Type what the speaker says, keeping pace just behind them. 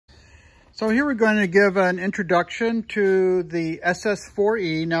So here we're going to give an introduction to the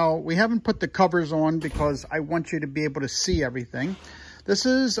SS4E. Now, we haven't put the covers on because I want you to be able to see everything. This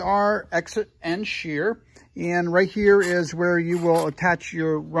is our exit and shear. And right here is where you will attach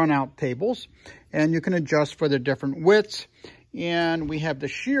your run-out tables. And you can adjust for the different widths. And we have the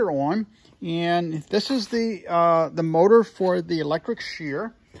shear on. And this is the motor for the electric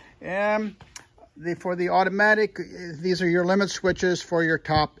shear. And for the automatic, these are your limit switches for your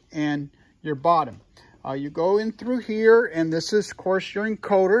top and your bottom. You go in through here, and this is, of course, your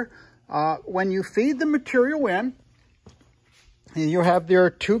encoder. When you feed the material in, you have your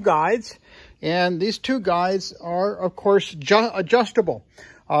two guides, and these two guides are, of course, adjustable.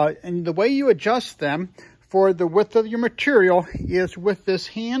 And the way you adjust them for the width of your material is with this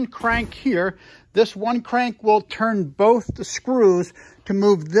hand crank here. This one crank will turn both the screws to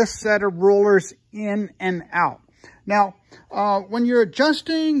move this set of rollers in and out. Now, when you're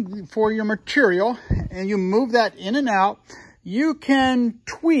adjusting for your material and you move that in and out, you can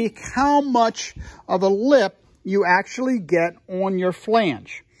tweak how much of a lip you actually get on your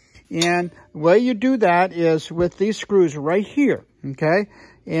flange. And the way you do that is with these screws right here, okay?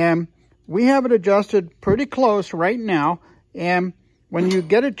 And we have it adjusted pretty close right now. And when you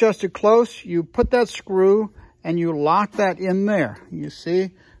get adjusted close, you put that screw and you lock that in there. You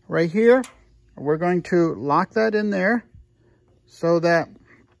see right here? We're going to lock that in there so that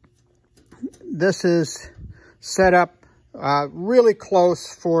this is set up really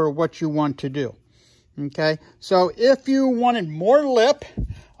close for what you want to do. Okay, so if you wanted more lip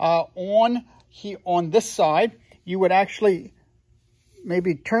on this side, you would actually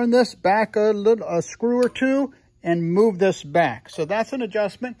maybe turn this back a screw or two and move this back. So that's an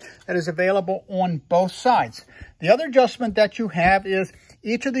adjustment that is available on both sides. The other adjustment that you have is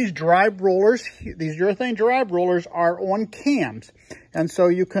each of these drive rollers, these urethane drive rollers, are on cams. And so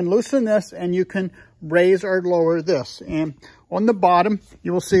you can loosen this and you can raise or lower this. And on the bottom,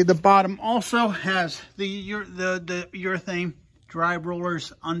 you will see the bottom also has the urethane drive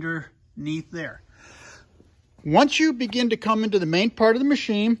rollers underneath there. Once you begin to come into the main part of the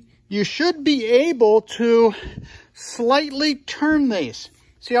machine, you should be able to slightly turn these.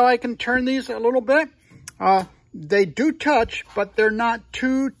 See how I can turn these a little bit? They do touch, but they're not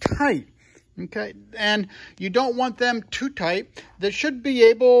too tight, okay? And you don't want them too tight. They should be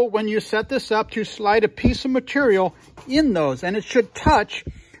able, when you set this up, to slide a piece of material in those. And it should touch,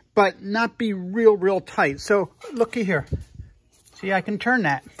 but not be real tight. So, looky here. See, I can turn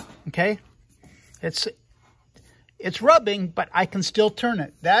that, okay? It's rubbing, but I can still turn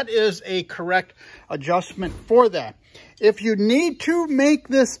it. That is a correct adjustment for that. If you need to make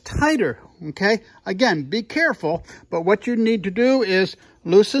this tighter, okay, again, be careful, but what you need to do is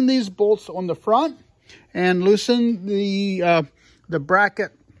loosen these bolts on the front and loosen the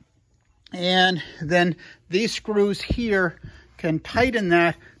bracket, and then these screws here can tighten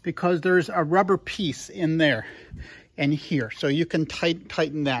that because there's a rubber piece in there and here, so you can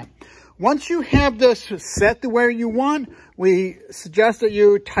tighten that. Once you have this set to where you want, we suggest that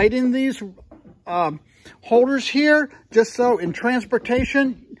you tighten these holders here, just so in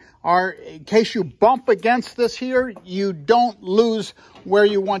transportation, or in case you bump against this here, you don't lose where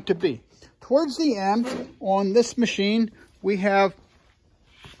you want to be. Towards the end, on this machine, we have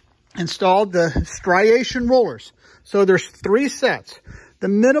installed the striation rollers. So there's 3 sets. The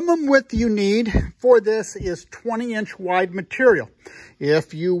minimum width you need for this is 20-inch wide material.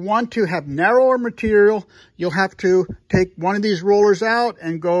 If you want to have narrower material, you'll have to take one of these rollers out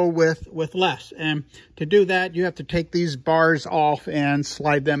and go with less. And to do that, you have to take these bars off and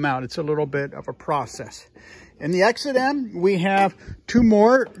slide them out. It's a little bit of a process. In the exit end, we have 2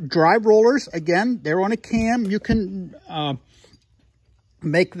 more drive rollers. Again, they're on a cam. You can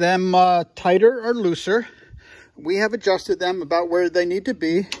make them tighter or looser. We have adjusted them about where they need to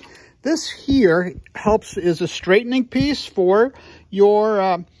be. This here is a straightening piece for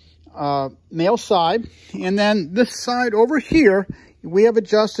your male side. And then this side over here, we have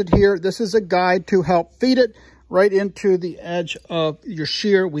adjusted here. This is a guide to help feed it right into the edge of your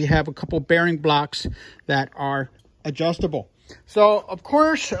shear. We have a couple bearing blocks that are adjustable. So, of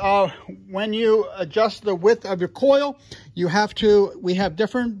course, when you adjust the width of your coil, we have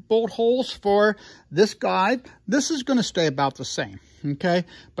different bolt holes for this guide. This is going to stay about the same, okay?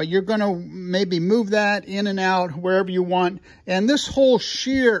 But you're going to maybe move that in and out wherever you want. And this whole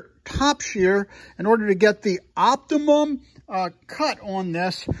shear, top shear, in order to get the optimum cut on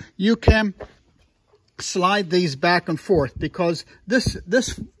this, you can slide these back and forth, because this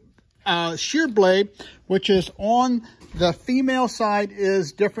shear blade, which is on the female side,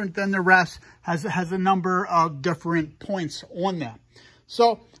 is different than the rest, has a number of different points on that.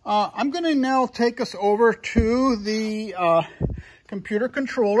 So I'm going to now take us over to the computer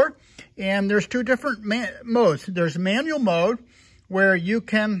controller, and there's two different modes. There's manual mode where you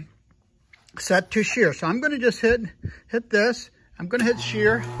can set to shear. So I'm going to just hit this. I'm going to hit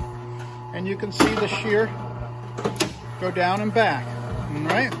shear, and you can see the shear go down and back. All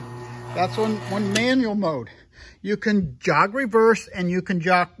right, that's on manual mode. You can jog reverse and you can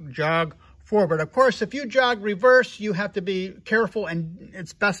jog forward. Of course, if you jog reverse, you have to be careful, and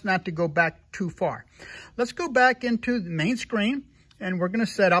it's best not to go back too far. Let's go back into the main screen, and we're going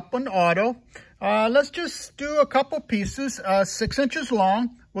to set up on auto. Let's just do a couple pieces, 6 inches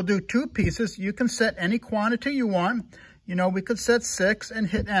long. We'll do 2 pieces. You can set any quantity you want. You know, we could set 6 and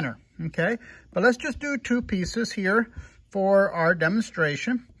hit enter, okay? But let's just do 2 pieces here for our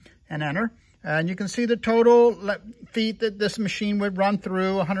demonstration and enter. And you can see the total feet that this machine would run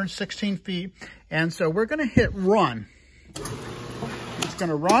through, 116 feet. And so we're gonna hit run. It's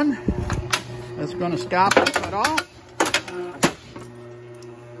gonna run. It's gonna stop and cut off.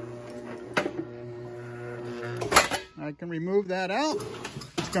 I can remove that out.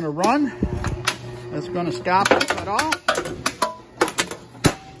 It's gonna run. It's gonna stop and cut off.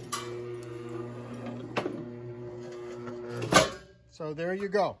 So there you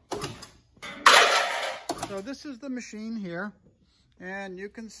go. So this is the machine here, and you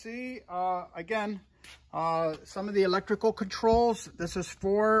can see, again, some of the electrical controls. This is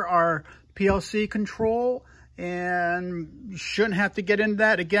for our PLC control, and you shouldn't have to get into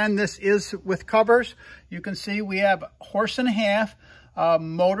that. Again, this is with covers. You can see we have 1.5 horse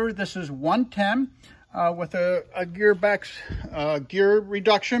motor. This is 110 with a gearbox gear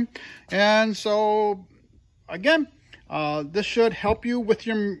reduction. And so, again, this should help you with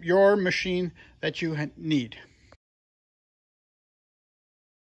your machine that you need.